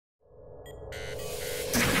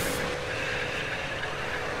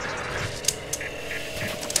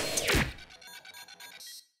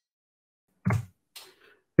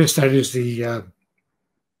This then is the.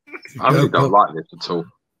 I really don't like this at all.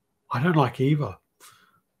 I don't like either.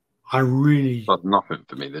 I really. Does nothing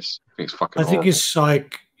for me. This I think it's fucking. I think horrible. it's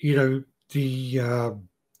like, you know, the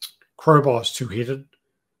crowbar's too hidden,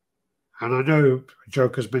 and I know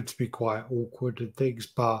Joker's meant to be quite awkward and things,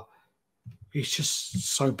 but it's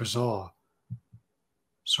just so bizarre.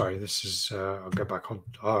 Sorry, this is. I'll go back on.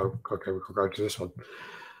 Oh, okay, we can go to this one.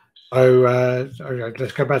 Oh, okay,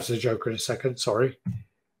 let's go back to the Joker in a second. Sorry.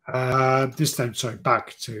 This time, sorry,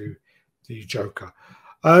 back to the Joker.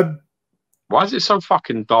 Why is it so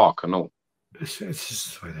fucking dark and all? It's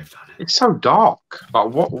just the way they've done it. It's so dark. Like,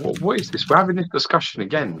 what is this? We're having this discussion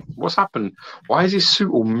again. What's happened? Why is his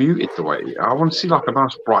suit all muted the way? I want to see like a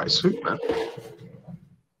nice bright suit, man.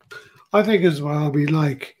 I think as well. I mean,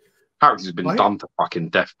 like, Character's been done to fucking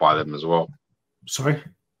death by them as well. Sorry,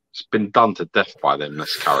 it's been done to death by them.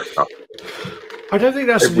 This character. I don't think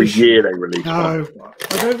that's every an issue. year they release. No,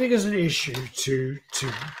 I don't think it's an issue to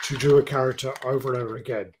do a character over and over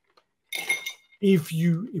again if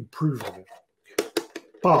you improve on it.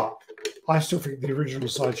 But I still think the original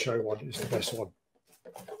Sideshow one is the best one,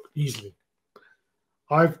 easily.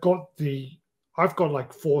 I've got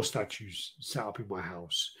like 4 statues set up in my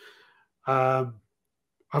house. I've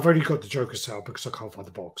only got the Joker set up because I can't find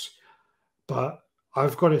the box, but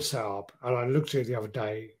I've got it set up, and I looked at it the other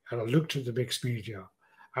day, and I looked at the mixed media,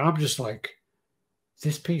 and I'm just like,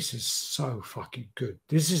 this piece is so fucking good.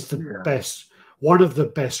 This is the best, one of the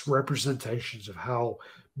best representations of how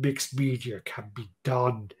mixed media can be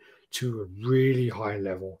done to a really high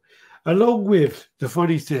level. Along with the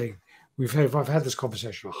funny thing, I've had this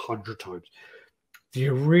conversation 100 times. The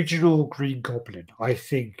original Green Goblin, I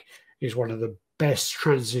think, is one of the best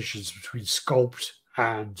transitions between sculpt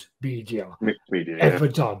and media, ever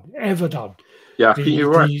done. Yeah, I think you're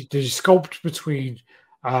right. The sculpt between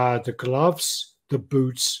the gloves, the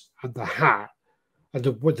boots, and the hat, and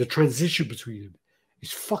the transition between them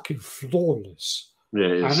is fucking flawless. Yeah,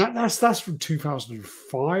 it is. And that's from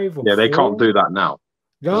 2005. Or they can't do that now.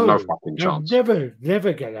 No, there's no fucking chance.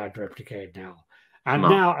 Never get that replicated now. And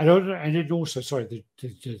now, and then also, sorry,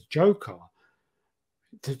 the Joker,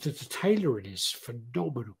 the tailoring is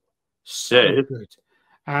phenomenal. So good.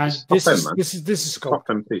 And this is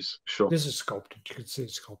sculpted. Piece, sure. This is sculpted. You can see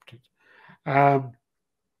it's sculpted. I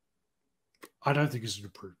don't think it's an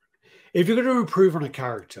improvement. If you're going to improve on a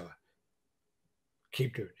character,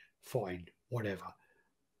 keep doing it. Fine, whatever.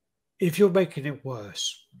 If you're making it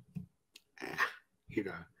worse,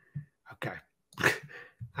 okay.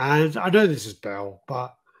 And I know this is Bell,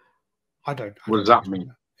 but I don't. What does that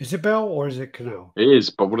mean? Is it Bell or is it Canal? It is,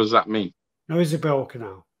 but what does that mean? No, is it Bell or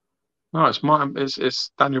Canal? No, it's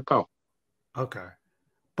Daniel Bell. Okay,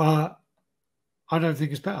 but I don't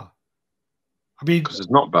think it's Bell. I mean, because it's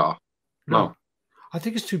not Bell. No, I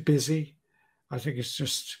think it's too busy. I think it's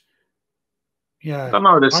just, I don't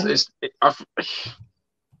know.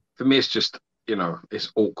 For me, it's just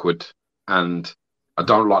it's awkward, and I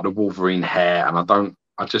don't like the Wolverine hair, and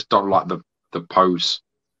I just don't like the pose.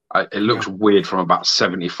 It looks weird from about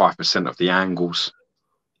 75% of the angles.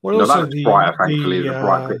 Well, also that's brighter, thankfully, the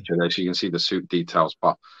bright picture there, so you can see the suit details.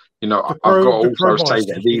 But I've got to also say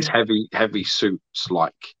that these heavy suits,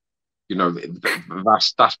 like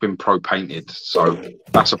that's been pro painted. So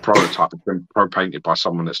that's a prototype. It's been pro painted by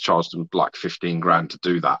someone that's charged them like 15 grand to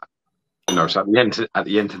do that. So at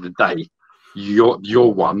the end of the day,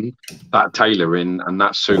 your one, that tailoring and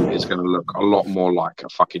that suit is going to look a lot more like a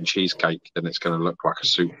fucking cheesecake than it's going to look like a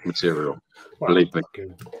suit material. Believe me.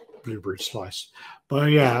 Blueberry slice.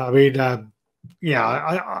 But yeah, I mean, I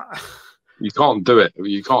you can't do it.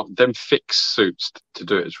 You can't then fix suits to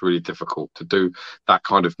do it. It's really difficult to do that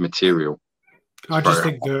kind of material. I just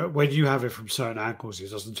think that when you have it from certain angles,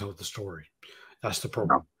 it doesn't tell the story. That's the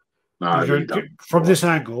problem. No, really from this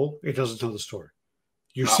angle, it doesn't tell the story.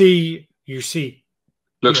 You see,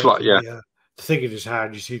 looks like the thing in his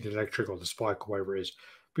hand. You see the electric or the spike or whatever it is,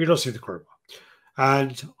 but you don't see the crowbar.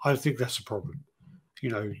 And I think that's a problem. You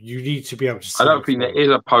need to be able to see. I don't think there is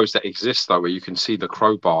a pose that exists though, where you can see the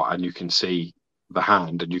crowbar and you can see the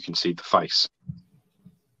hand and you can see the face.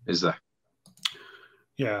 Is there?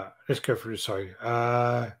 Yeah, let's go through. Sorry.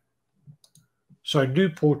 So a new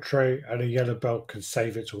portrait and a yellow belt can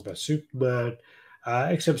save it. Talk about Superman.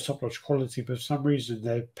 Except top-notch quality, but for some reason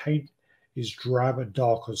their paint is drab and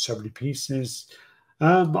dark on so many pieces.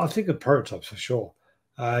 I think the prototypes for sure.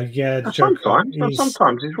 The Joker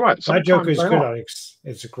sometimes he's right. That Joker is good, Alex.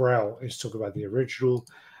 It's a Grail. It's talking about the original.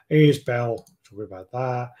 It is Bell. Talking about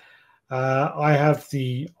that. I have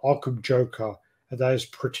the Arkham Joker, and that is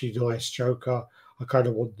pretty nice Joker. I kind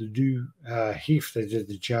of want the new Heath they did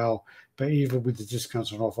the gel, but even with the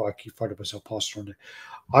discounts on offer, I keep finding myself passing on it.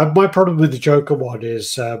 My problem with the Joker one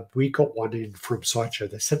is we got one in from Sideshow.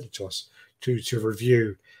 They sent it to us to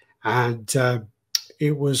review, and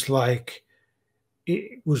it was like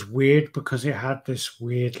it was weird because it had this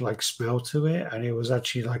weird like smell to it, and it was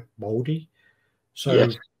actually like moldy. So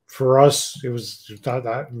Yes. for us, it was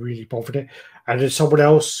that really bothered it. And then someone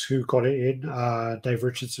else who got it in, Dave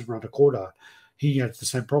Richardson, around the corner, he had the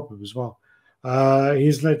same problem as well.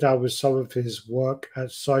 He's let down with some of his work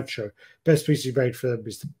at Sideshow. Best piece he made for them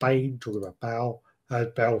is the Bane, talking about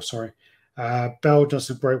Bell, sorry. Bell does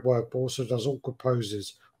some great work, but also does awkward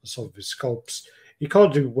poses on some of his sculpts. He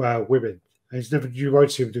can't do women. You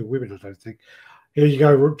won't see him do women, I don't think. Here you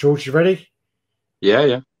go, George. You ready? Yeah,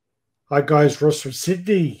 yeah. Hi, guys. Ross from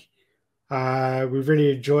Sydney. We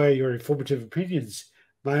really enjoy your informative opinions.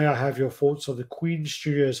 May I have your thoughts on the Queen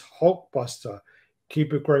Studios Hulkbuster?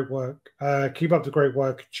 Keep up the great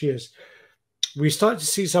work. Cheers. We started to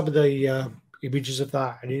see some of the images of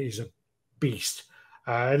that, and it is a beast.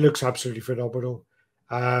 It looks absolutely phenomenal.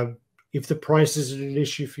 If the price isn't an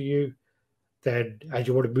issue for you, then and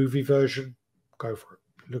you want a movie version, go for it.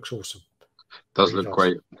 It looks awesome. Does look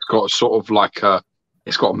great. It's got sort of like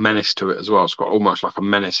it's got a menace to it as well. It's got almost like a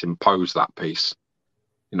menace imposed, that piece,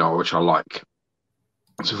 which I like.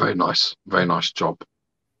 It's a very nice job.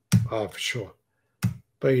 Oh, for sure.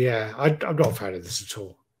 But yeah, I'm not a fan of this at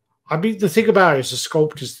all. I mean, the thing about it is the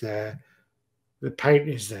sculpt is there, the paint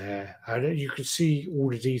is there, and you can see all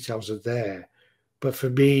the details are there. But for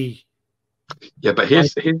me, yeah. But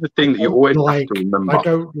here's the thing that you always have to remember. I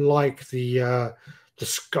don't like the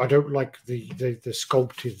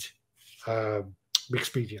sculpted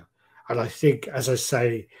mixed media, and I think, as I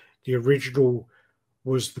say, the original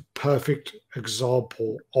was the perfect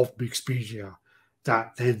example of mixed media.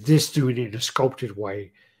 That then this doing it in a sculpted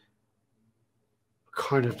way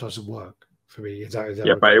kind of doesn't work for me. Is that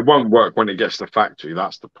yeah, but it won't work when it gets to the factory.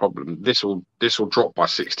 That's the problem. This will drop by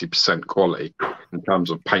 60% quality in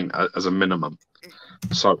terms of paint as a minimum.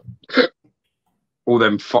 So all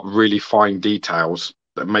them really fine details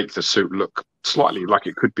that make the suit look slightly like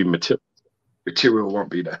it could be material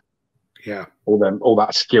won't be there. Yeah, all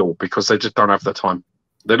that skill, because they just don't have the time.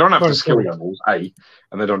 They don't have the skill levels, A,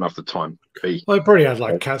 and they don't have the time, B. Well, I probably had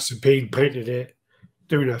like Cats and Bean painted it,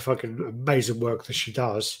 doing her fucking amazing work that she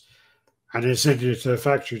does, and then sending it to the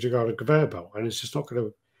factory to go on a conveyor belt, and it's just not going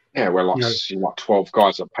to. Yeah, well, like 12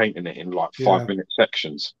 guys are painting it in like 5-minute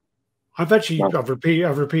sections. I've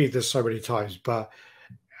repeated this so many times, but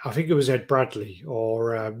I think it was Ed Bradley,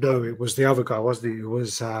 or no, it was the other guy, wasn't it? It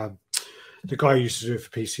was the guy who used to do it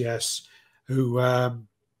for PCS, who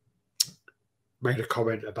made a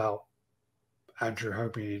comment about Andrew Ho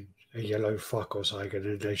being a yellow fuck or something, and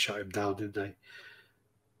then they shut him down, didn't they?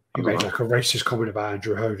 He made like a racist comment about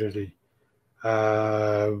Andrew Ho, didn't he?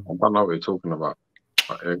 I don't know what you're talking about.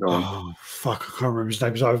 Right, go on. Oh, fuck, I can't remember his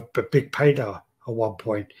name. He was a big painter at one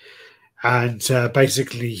point. And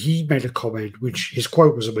basically, he made a comment, which his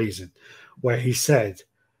quote was amazing, where he said,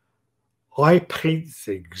 I paint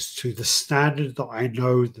things to the standard that I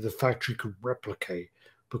know that the factory can replicate,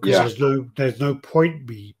 because there's no point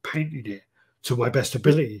me painting it to my best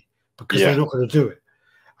ability, because they're not going to do it.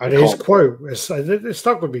 And his quote, it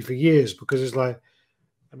stuck with me for years, because it's like,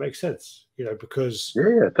 it makes sense, because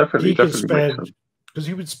definitely because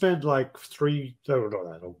he would spend like not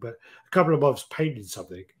that long, but a couple of months painting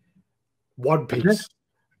something, one piece,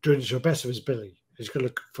 doing it to the best of his ability. It's going to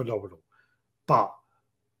look phenomenal. But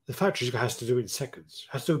the factory has to do it in seconds,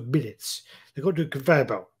 has to do it in minutes. They've got to do a conveyor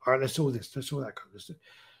belt. All right, let's do all this, let's do all that kind of stuff.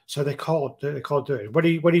 So they can't do it.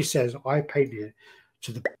 When he says, I painted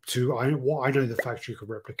it to what I know the factory can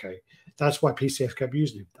replicate, that's why PCS kept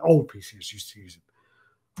using him. The old PCS used to use him.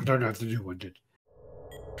 I don't know if the new one did.